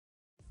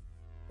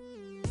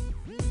Hey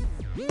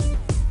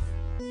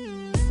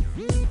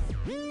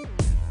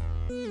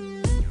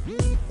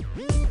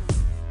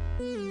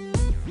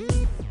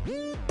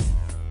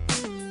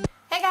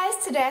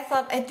guys, today I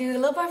thought I'd do a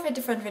little bit of a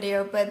different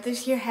video, but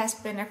this year has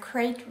been a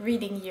great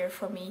reading year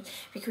for me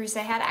because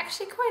I had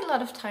actually quite a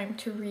lot of time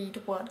to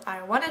read what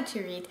I wanted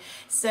to read.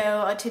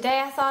 So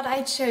today I thought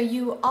I'd show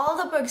you all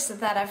the books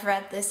that I've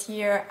read this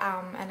year,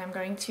 and I'm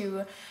going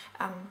to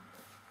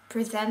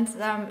present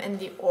them in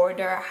the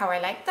order how I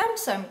like them.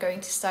 So I'm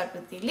going to start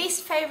with the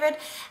least favorite,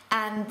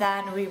 and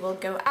then we will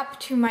go up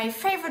to my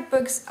favorite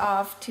books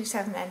of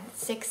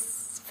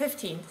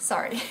 2015,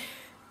 sorry.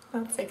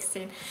 Not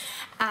 16.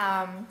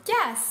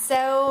 Yeah,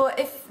 so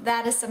if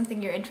that is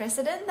something you're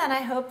interested in, then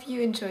I hope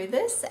you enjoy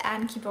this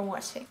and keep on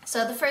watching.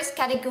 So the first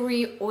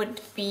category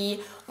would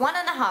be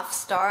 1.5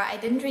 star. I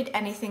didn't read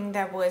anything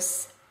that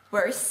was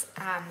worse,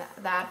 and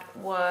that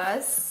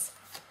was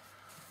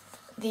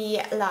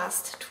the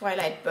last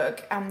Twilight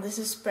book. This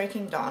is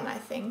Breaking Dawn, I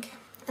think.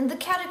 In the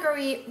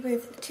category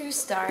with 2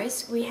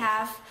 stars, we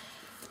have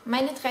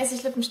Meine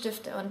 30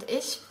 Lippenstifte und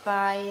ich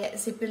by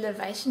Sibylle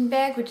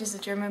Weichenberg, which is a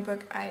German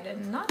book I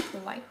did not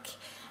like,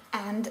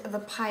 and The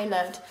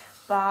Pilot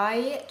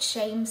by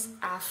James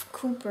F.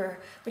 Cooper,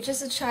 which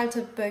is a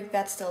childhood book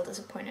that still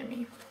disappointed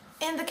me.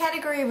 In the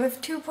category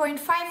with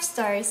 2.5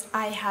 stars,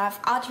 I have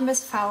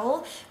Artemis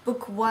Fowl,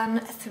 book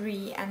 1,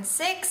 3 and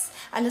 6.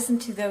 I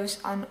listened to those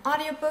on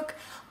audiobook.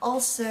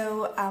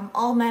 Also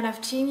All Men of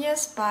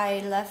Genius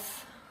by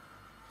Lev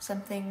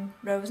something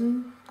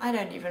Rosen, I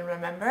don't even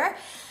remember.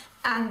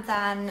 And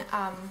then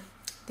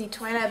the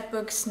Twilight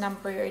books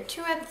number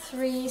 2 and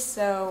 3,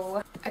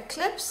 so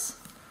Eclipse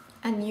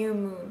and New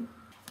Moon.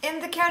 In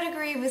the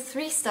category with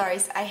 3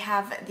 stars, I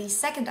have the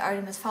second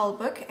Artemis Fowl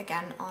book,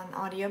 again on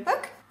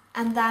audiobook,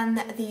 and then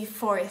the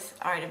 4th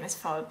Artemis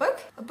Fowl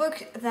book. A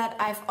book that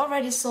I've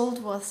already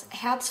sold was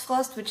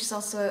Herzfrost, which is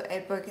also a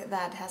book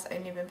that has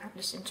only been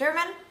published in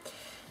German.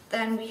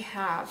 Then we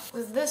have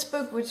with this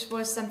book, which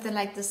was something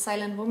like The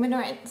Silent Woman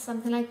or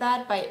something like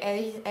that, by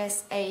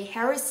A.S.A.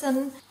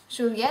 Harrison.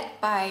 Juliet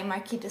by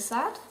Marquis de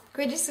Sade.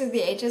 Critics Through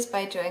the Ages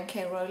by Joanne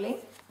K. Rowling.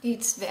 Die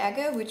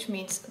Zwerge, which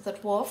means The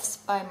Dwarfs,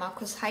 by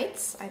Marcus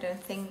Heitz. I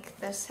don't think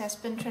this has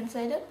been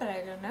translated, but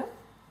I don't know.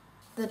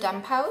 The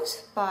Dump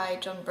House by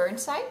John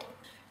Burnside.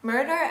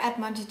 Murder at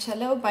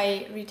Monticello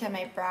by Rita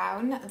Mae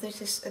Brown.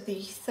 This is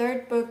the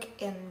 3rd book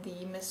in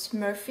the Miss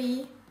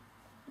Murphy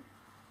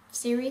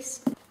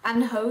series.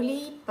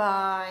 Unholy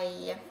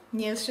by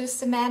Neil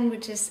Schusterman,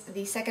 which is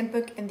the 2nd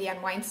book in the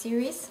Unwind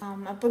series.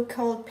 A book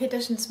called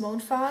Petersen's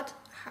Mondfahrt.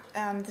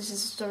 This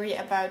is a story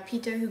about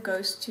Peter who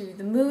goes to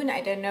the moon.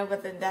 I don't know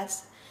whether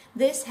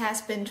this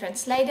has been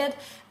translated,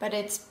 but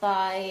it's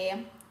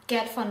by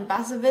Gerd von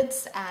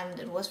Basowitz and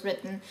it was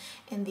written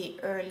in the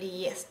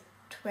early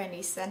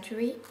 20th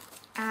century.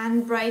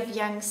 And Bright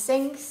Young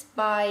Things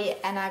by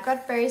Anna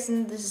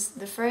Gottbergsen. This is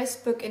the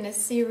 1st book in a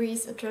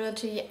series, a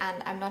trilogy,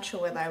 and I'm not sure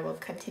whether I will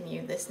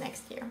continue this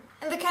next year.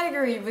 In the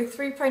category with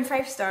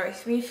 3.5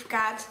 stars, we've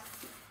got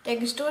Der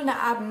gestohlene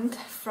Abend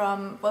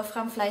from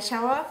Wolfram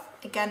Fleischhauer,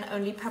 again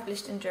only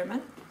published in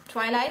German.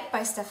 Twilight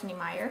by Stephanie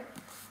Meyer.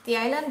 The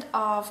Island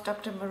of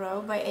Dr.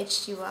 Moreau by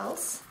H.G.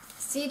 Wells.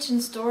 Siege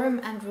and Storm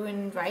and Ruin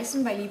and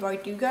Risen by Leroy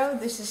Dugo.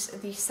 This is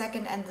the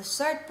 2nd and the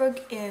 3rd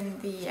book in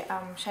the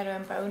Shadow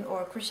and Bone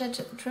or Grisha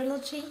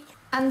trilogy.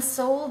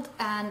 Unsold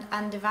and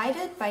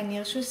Undivided by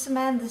Neil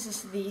Schusterman. This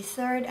is the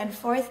 3rd and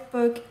 4th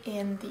book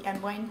in the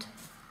Unwind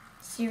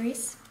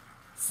series.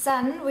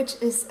 Sun, which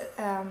is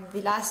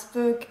the last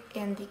book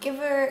in the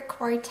Giver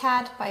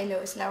Quartet by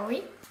Lois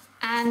Lowry.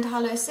 And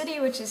Hollow City,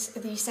 which is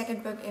the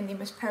 2nd book in the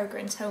Miss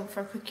Peregrine's Home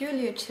for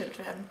Peculiar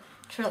Children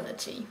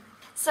trilogy.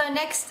 So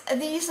next,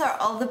 these are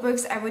all the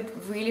books I would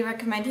really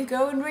recommend you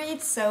go and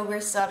read. So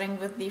we're starting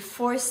with the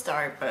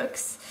 4-star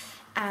books.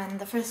 And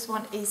the first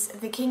one is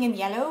The King in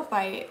Yellow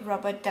by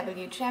Robert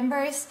W.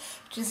 Chambers,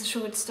 which is a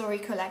short story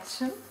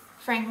collection.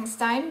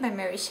 Frankenstein by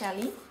Mary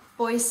Shelley.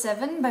 Boy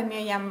 7 by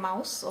Miriam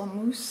Maus or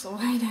Moose, or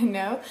I don't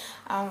know.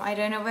 I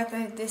don't know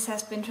whether this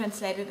has been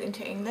translated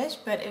into English,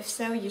 but if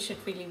so, you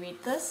should really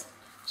read this.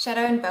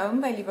 Shadow and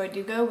Bone by Leroy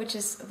Dugo, which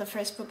is the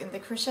 1st book in the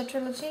Grisha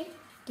trilogy.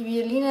 Die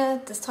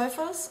Violine des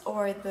Teufels,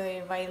 or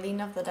The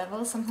Violin of the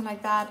Devil, something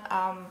like that,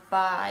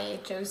 by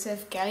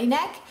Joseph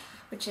Galinek,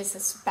 which is a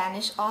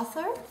Spanish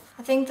author.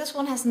 I think this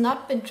one has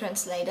not been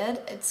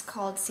translated. It's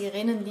called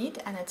Sirenenlied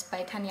and it's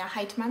by Tanja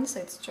Heitmann, so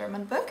it's a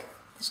German book.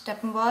 The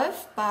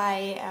Steppenwolf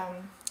by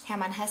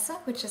Hermann Hesse,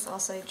 which is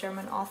also a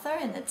German author,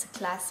 and it's a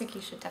classic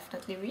you should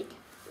definitely read.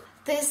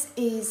 This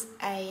is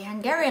a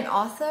Hungarian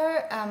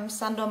author,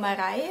 Sandor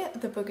Marai.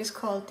 The book is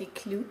called Die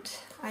Klut.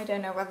 I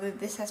don't know whether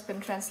this has been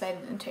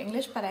translated into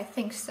English, but I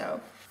think so.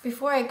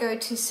 Before I Go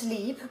to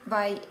Sleep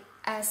by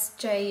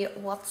S.J.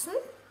 Watson.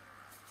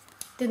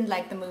 Didn't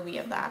like the movie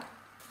of that.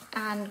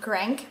 And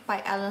Crank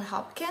by Alan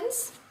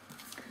Hopkins.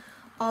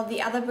 All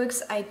the other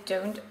books I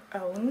don't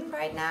own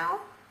right now.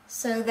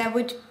 So that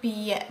would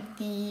be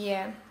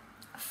the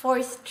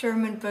 4th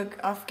German book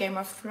of Game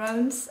of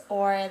Thrones,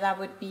 or that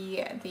would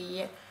be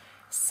the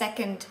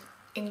 2nd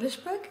English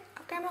book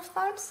of Game of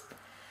Thrones.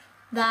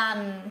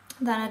 Then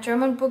a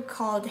German book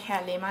called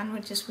Herr Lehmann,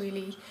 which is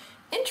really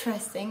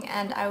interesting,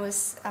 and I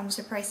was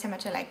surprised how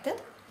much I liked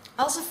it.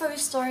 Also for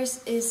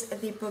stories is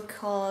the book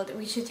called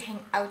We Should Hang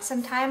Out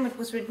Sometime. It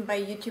was written by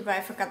a YouTuber,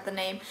 I forgot the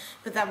name,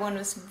 but that one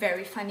was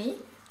very funny.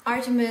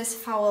 Artemis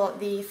Fowl,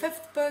 the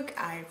 5th book,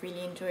 I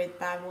really enjoyed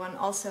that one,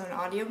 also an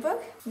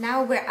audiobook.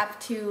 Now we're up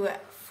to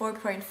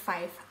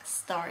 4.5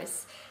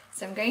 stars.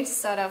 So I'm going to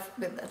start off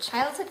with a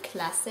childhood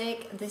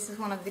classic. This is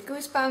one of the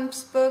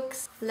Goosebumps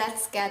books,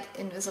 Let's Get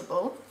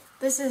Invisible.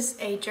 This is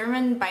a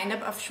German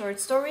bind-up of short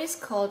stories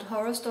called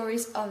Horror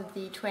Stories of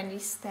the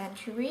 20th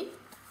Century.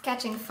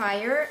 Catching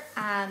Fire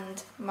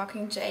and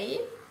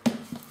Mockingjay.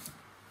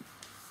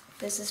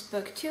 This is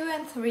book 2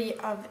 and 3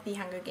 of the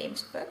Hunger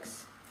Games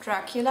books.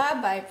 Dracula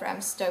by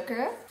Bram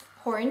Stoker.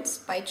 Horns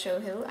by Joe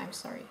Hill. I'm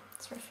sorry,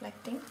 it's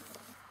reflecting.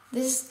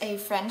 This is a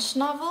French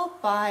novel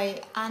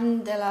by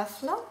Anne de la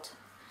Flotte,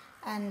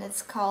 and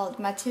it's called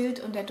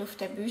Mathilde und der Duft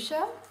der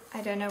Bücher.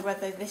 I don't know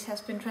whether this has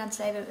been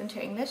translated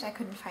into English, I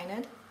couldn't find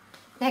it.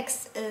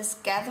 Next is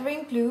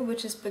Gathering Blue,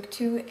 which is book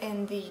 2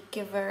 in the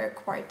Giver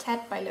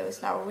Quartet by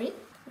Lois Lowry.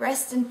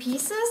 Rest in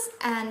Pieces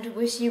and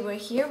Wish You Were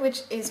Here,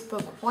 which is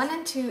book 1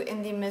 and 2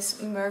 in the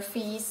Miss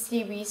Murphy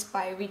series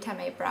by Rita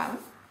Mae Brown.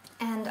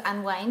 And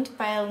Unwind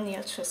by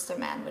Neil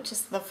Schusterman, which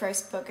is the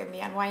first book in the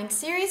Unwind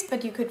series,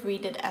 but you could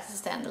read it as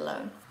a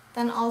standalone.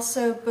 Then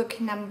also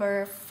book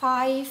number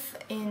 5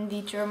 in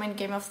the German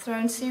Game of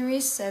Thrones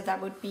series, so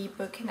that would be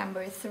book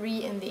number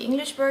 3 in the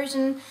English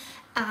version,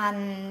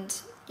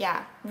 and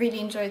yeah, really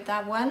enjoyed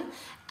that one.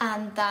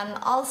 And then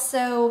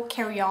also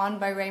Carry On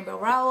by Rainbow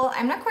Rowell.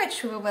 I'm not quite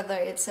sure whether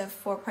it's a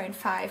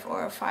 4.5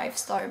 or a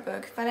 5-star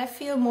book, but I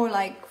feel more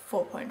like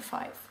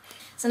 4.5.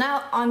 So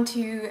now on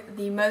to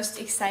the most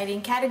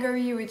exciting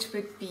category, which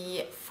would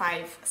be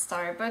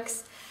 5-star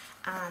books.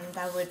 And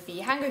that would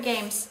be Hunger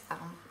Games,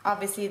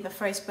 obviously the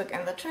first book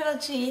in the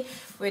trilogy,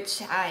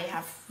 which I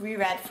have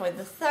reread for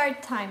the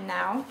 3rd time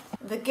now.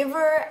 The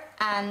Giver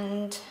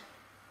and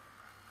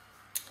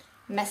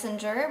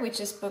Messenger, which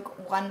is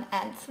book 1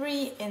 and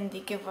 3 in the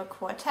Giver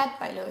Quartet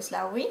by Lois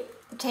Lowry.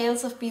 The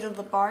Tales of Beetle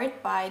the Bard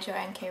by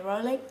Joanne K.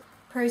 Rowling.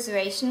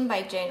 Persuasion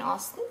by Jane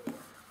Austen.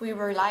 We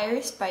Were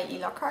Liars by E.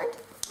 Lockhart.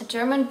 A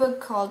German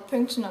book called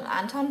Pünktchen und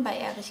Anton by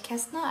Erich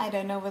Kästner. I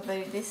don't know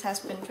whether this has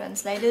been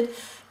translated,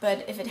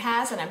 but if it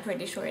has, and I'm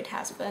pretty sure it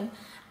has been,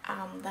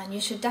 then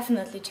you should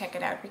definitely check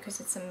it out because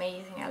it's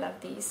amazing. I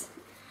love these.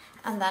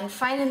 And then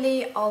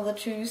finally, All the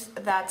Truth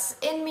That's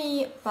in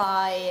Me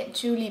by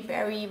Julie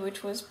Berry,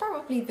 which was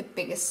probably the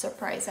biggest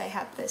surprise I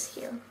had this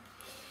year.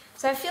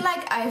 So I feel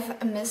like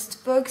I've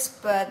missed books,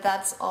 but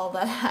that's all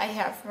that I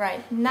have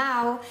right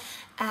now.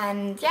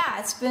 And yeah,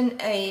 it's been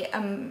a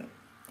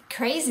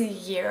crazy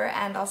year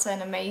and also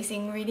an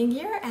amazing reading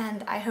year,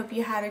 and I hope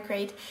you had a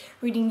great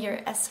reading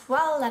year as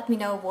well. Let me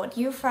know what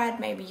you've read,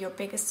 maybe your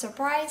biggest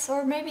surprise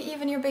or maybe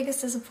even your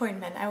biggest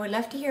disappointment. I would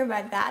love to hear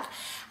about that.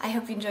 I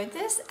hope you enjoyed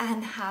this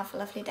and have a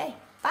lovely day.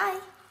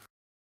 Bye!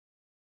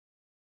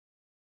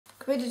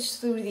 Quidditch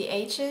Through the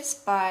Ages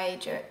by